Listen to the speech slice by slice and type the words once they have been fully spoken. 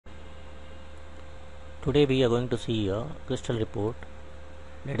Today we are going to see a crystal report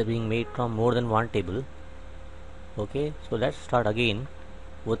that is being made from more than one table. Okay, so let's start again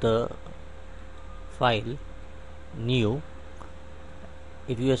with a file new.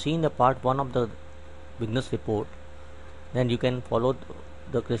 If you have seen the part 1 of the business report, then you can follow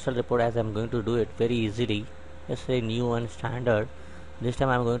the crystal report as I am going to do it very easily. Let's say new and standard. This time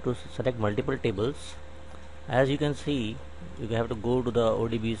I am going to select multiple tables. As you can see, you have to go to the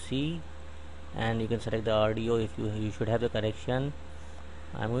ODBC and you can select the RDO if you should have the correction.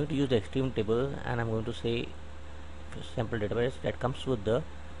 I'm going to use the extreme table and I'm going to say sample database that comes with the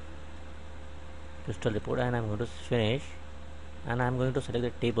crystal report, and I'm going to finish and I'm going to select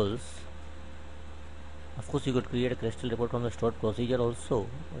the tables. Of course you could create a crystal report from the stored procedure also.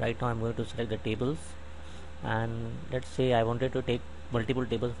 Right now I'm going to select the tables, and let's say I wanted to take multiple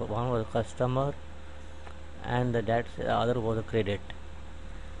tables. For one was a customer and the other was a credit.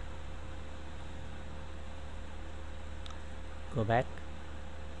 Go back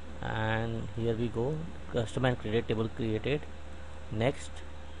and here we go, customer and credit table created. Next,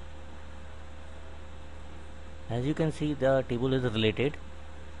 as you can see, the table is related.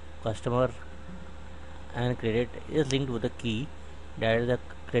 Customer and credit is linked with a key, that is the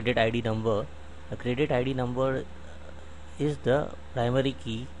credit ID number. The credit ID number is the primary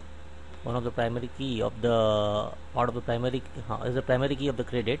key, one of the primary key of the part of the primary is the primary key of the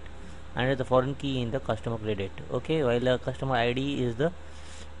credit, and is the foreign key in the customer credit. Okay, while the customer ID is the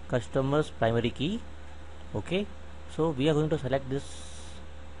customer's primary key. Okay, so we are going to select this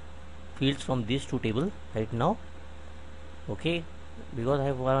fields from these two tables right now. Okay, because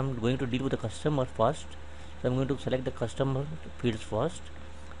I am going to deal with the customer first, so I'm going to select the customer fields first.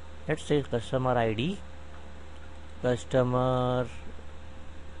 Let's say customer ID, customer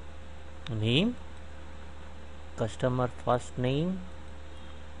name, customer first name,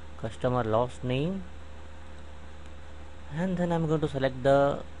 customer last name, and then I'm going to select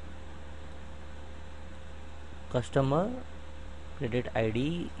the customer credit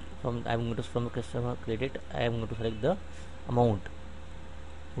ID. From the customer credit I am going to select the amount.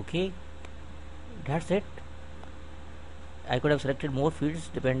 Okay, that's it. I could have selected more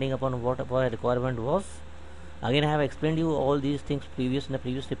fields depending upon what our requirement was. Again, I have explained you all these things in the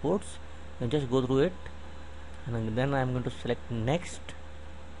previous reports, and just go through it, and then I am going to select next.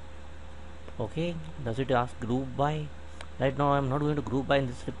 Okay, does it ask group by? Right now I am not going to group by in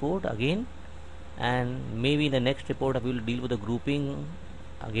this report again, and maybe in the next report I will deal with the grouping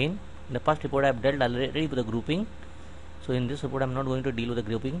again. In the first report I have dealt already with the grouping, so in this report I am not going to deal with the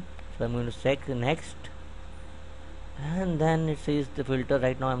grouping. So I am going to select next, and then it says the filter.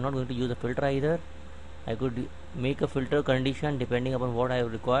 Right now I am not going to use a filter either. I could make a filter condition depending upon what I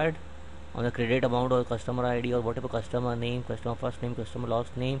have required on the credit amount or customer ID or whatever, customer name, customer first name, customer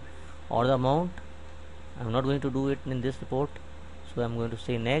last name, or the amount. I am not going to do it in this report, so I am going to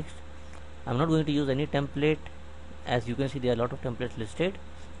say next. I am not going to use any template. As you can see, there are a lot of templates listed,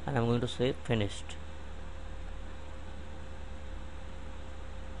 and I am going to say finished.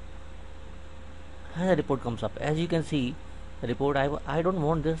 And the report comes up. As you can see, the report, I don't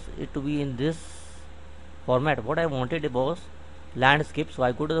want it to be in this format. What I wanted was landscape. So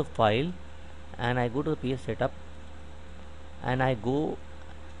I go to the file and I go to the PS setup and I go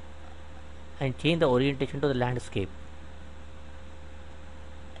and change the orientation to the landscape.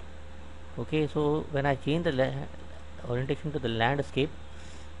 Okay, so when I change the orientation to the landscape,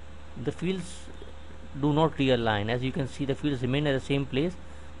 the fields do not realign. As you can see, the fields remain at the same place.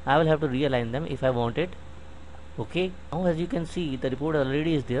 I will have to realign them if I want it. Okay, now as you can see, the report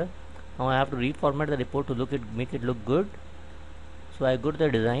already is there. Now I have to reformat the report to make it look good. So I go to the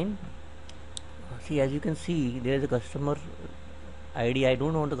design. See, as you can see, there is a customer ID. I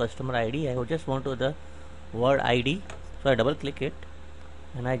don't want the customer ID. I just want the word ID. So I double click it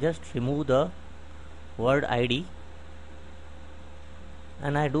and I just remove the word ID,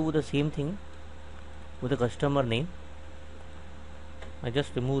 and I do the same thing with the customer name. I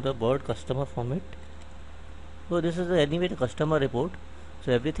just remove the word customer from it. So this is anyway the customer report.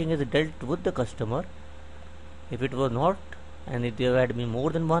 So everything is dealt with the customer. If it was not, and if there had been more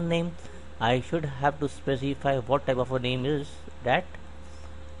than one name, I should have to specify what type of a name is that.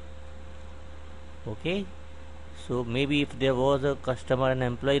 Okay, so maybe if there was a customer and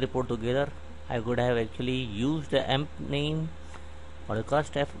employee report together, I could have actually used the emp name or the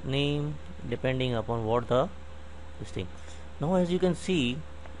cust f name depending upon what this thing. Now as you can see,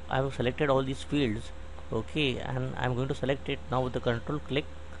 I have selected all these fields. Okay, and I am going to select it now with the control click,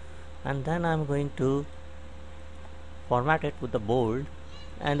 and then I am going to format it with the bold,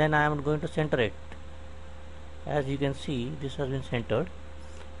 and then I am going to center it. As you can see, this has been centered.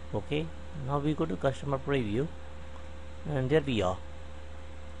 Okay, now we go to customer preview, and there we are.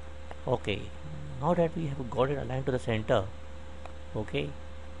 Okay, now that we have got it aligned to the center, okay,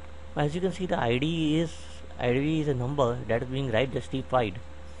 as you can see, the ID is a number that is being right justified.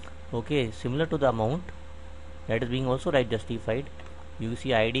 Okay, similar to the amount that is being also right justified. You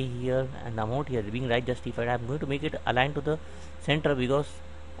see ID here and the amount here being right justified. I am going to make it align to the center because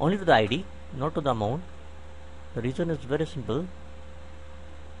only to the ID, not to the amount. The reason is very simple.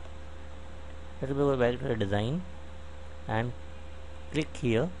 Let's go back to the design and click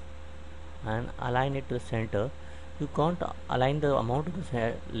here and align it to the center. You can't align the amount to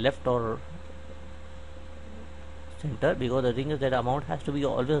the left or center because the thing is that amount has to be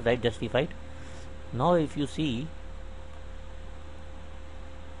always right justified. Now if you see,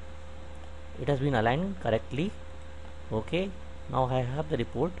 it has been aligned correctly. Okay, now I have the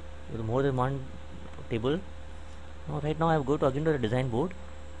report with more than one table. Now right now I go to again to the design board.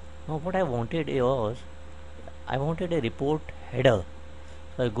 Now what I wanted was I wanted a report header.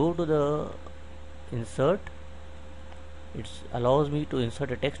 So I go to the insert. It allows me to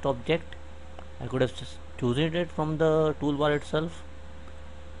insert a text object. I could have just chosen it from the toolbar itself.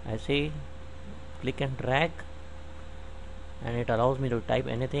 I say click and drag, and it allows me to type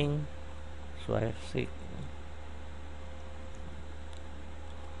anything. So I say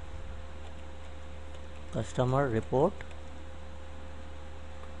customer report.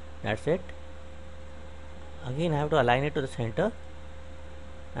 That's it. Again I have to align it to the center,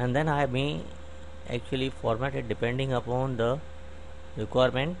 and then I may actually format it depending upon the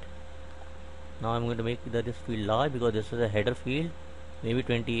requirement. Now I'm going to make this field large because this is a header field, maybe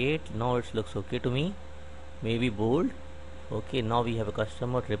 28. Now it looks okay to me. Maybe bold. Okay, now we have a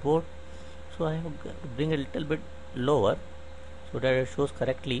customer report, so I have to bring a little bit lower so that it shows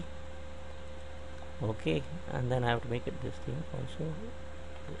correctly. Okay, and then I have to make it this thing also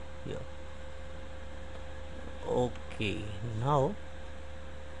here. Okay, now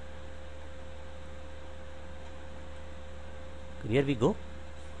here we go.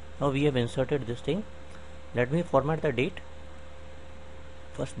 Now we have inserted this thing. Let me format the date.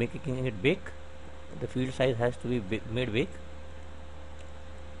 First making it big. The field size has to be made big.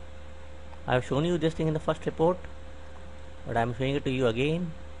 I have shown you this thing in the first report, but I am showing it to you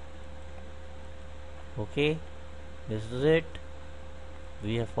again. Okay, this is it.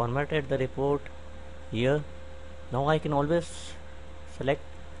 We have formatted the report here. Now I can always select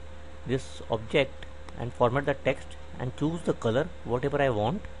this object and format the text and choose the color whatever I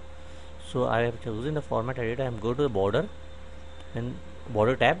want. So I have chosen the format editor. I am go to the border and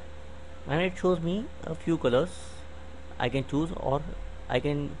border tab, and it shows me a few colors I can choose, or I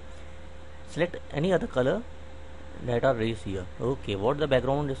can select any other color that are raised here. Okay, what the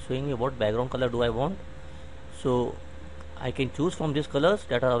background is showing me, what background color do I want. So I can choose from these colors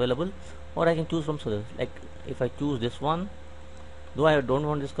that are available, or I can choose from others. Like if I choose this one, though I don't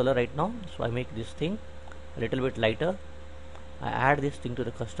want this color right now, so I make this thing a little bit lighter. I add this thing to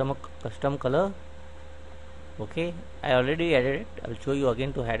the custom color. Okay, I already added it. I will show you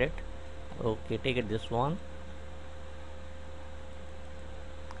again to add it. Okay, take it this one,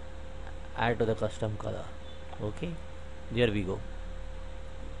 add to the custom color. Okay, there we go.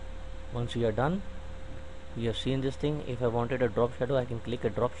 Once we are done, we have seen this thing. If I wanted a drop shadow, I can click a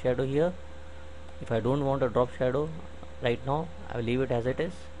drop shadow here. If I don't want a drop shadow right now, I will leave it as it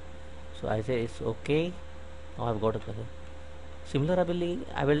is. So I say it's okay. Now I've got a color. Similarly,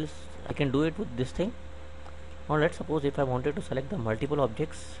 I can do it with this thing. Now let's suppose if I wanted to select the multiple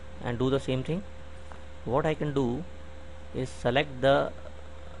objects and do the same thing, what I can do is select the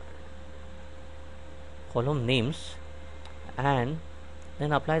column names and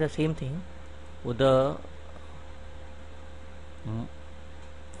then apply the same thing with the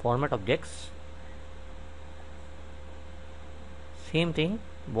format objects. Same thing,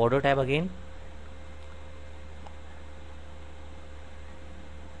 border tab again.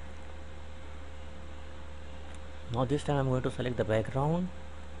 Now this time I'm going to select the background.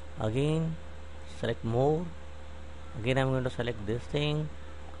 Again, select more. Again I'm going to select this thing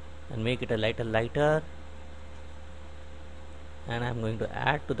and make it a lighter, and I'm going to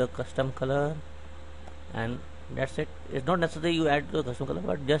add to the custom color, and that's it. It's not necessary you add to the custom color,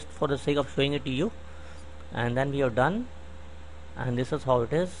 but just for the sake of showing it to you. And then we are done, and this is how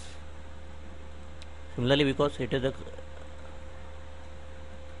it is. Similarly, because it is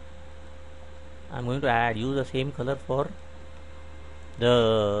I'm going to use the same color for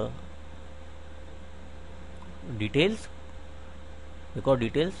the details, because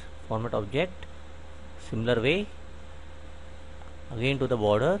details format object. Similar way, again to the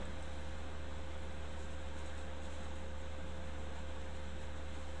border,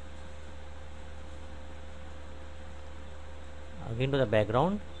 again to the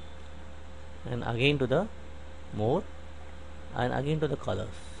background, and again to the more, and again to the colors.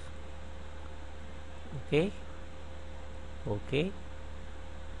 Okay.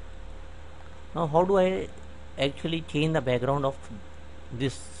 Now how do I actually change the background of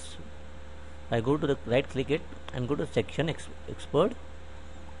this? I go to the right click it and go to section expert,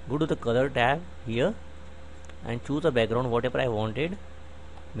 go to the color tab here and choose a background whatever I wanted,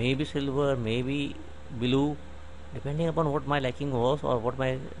 maybe silver, maybe blue, depending upon what my liking was or what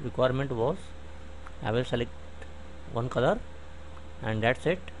my requirement was. I will select one color and that's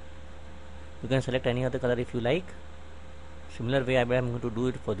it. You can select any other color if you like. Similar way I am going to do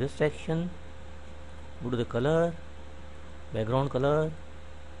it for this section. Go to the color, background color,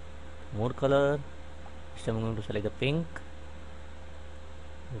 more color. This time I am going to select the pink.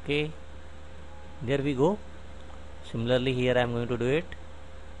 Okay, there we go. Similarly here I am going to do it.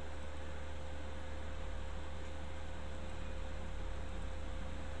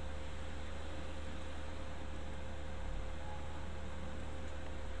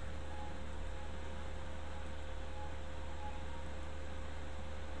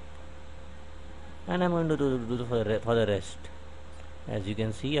 And I am going to do for the rest. As you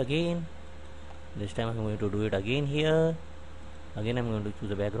can see again, this time I am going to do it again here. Again I am going to choose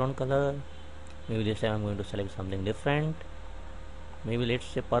a background color. Maybe this time I am going to select something different. Maybe let's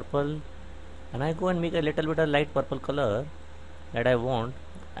say purple. And I go and make a little bit of light purple color that I want.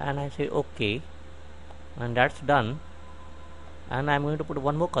 And I say OK. And that's done. And I am going to put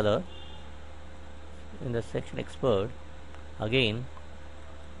one more color in the section expert. Again,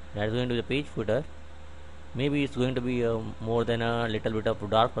 that's going to be the page footer. Maybe it's going to be more than a little bit of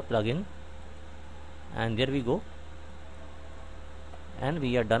dark purple again. And there we go. And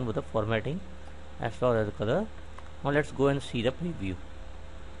we are done with the formatting as far as the color. Now let's go and see the preview.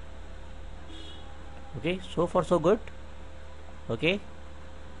 Okay, so far so good. Okay,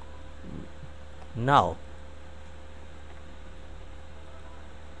 now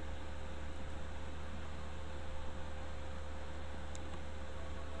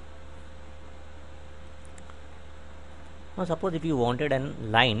suppose if you wanted a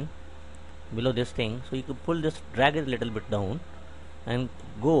line below this thing, so you could pull this, drag it a little bit down and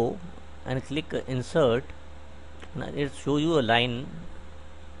go and click insert. Now it show you a line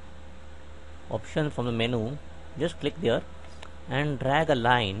option from the menu. Just click there and drag a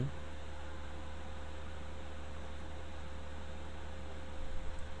line.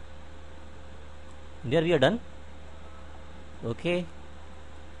 There we are done. Okay,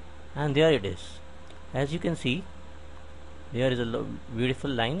 and there it is. As you can see, there is a beautiful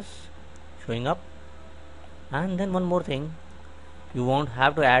lines showing up. And then one more thing, you won't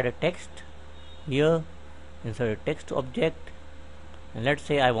have to add a text here. Insert a text object, and let's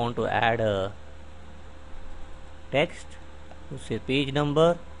say I want to add a text, say page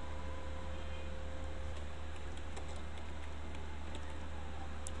number.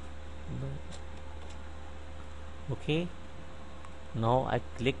 Okay, now I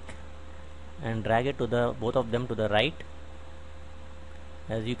click and drag it to the both of them to the right.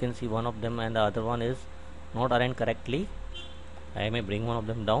 As you can see, one of them and the other one is not aligned correctly. I may bring one of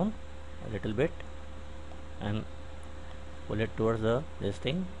them down a little bit and pull it towards this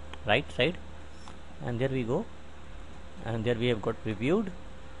thing right side, and there we go. And there we have got previewed.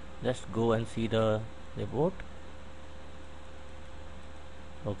 Let's go and see the report.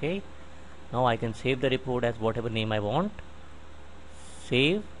 Okay, now I can save the report as whatever name I want.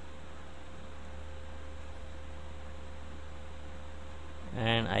 Save,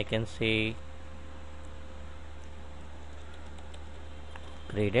 and I can say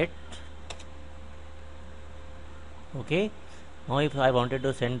credit. Okay, now if I wanted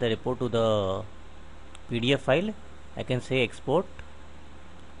to send the report to the PDF file, I can say export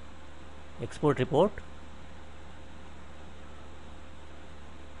report.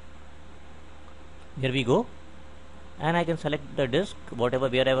 Here we go, and I can select the disk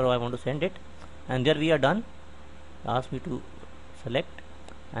wherever I want to send it, and there we are done. Ask me to select,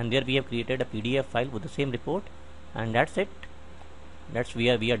 and there we have created a PDF file with the same report, and that's it. We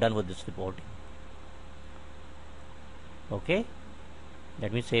are done with this reporting. Okay,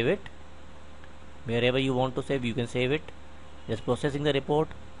 let me save it. Wherever you want to save, you can save it. Just processing the report,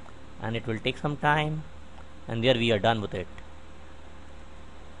 and it will take some time, and there we are done with it.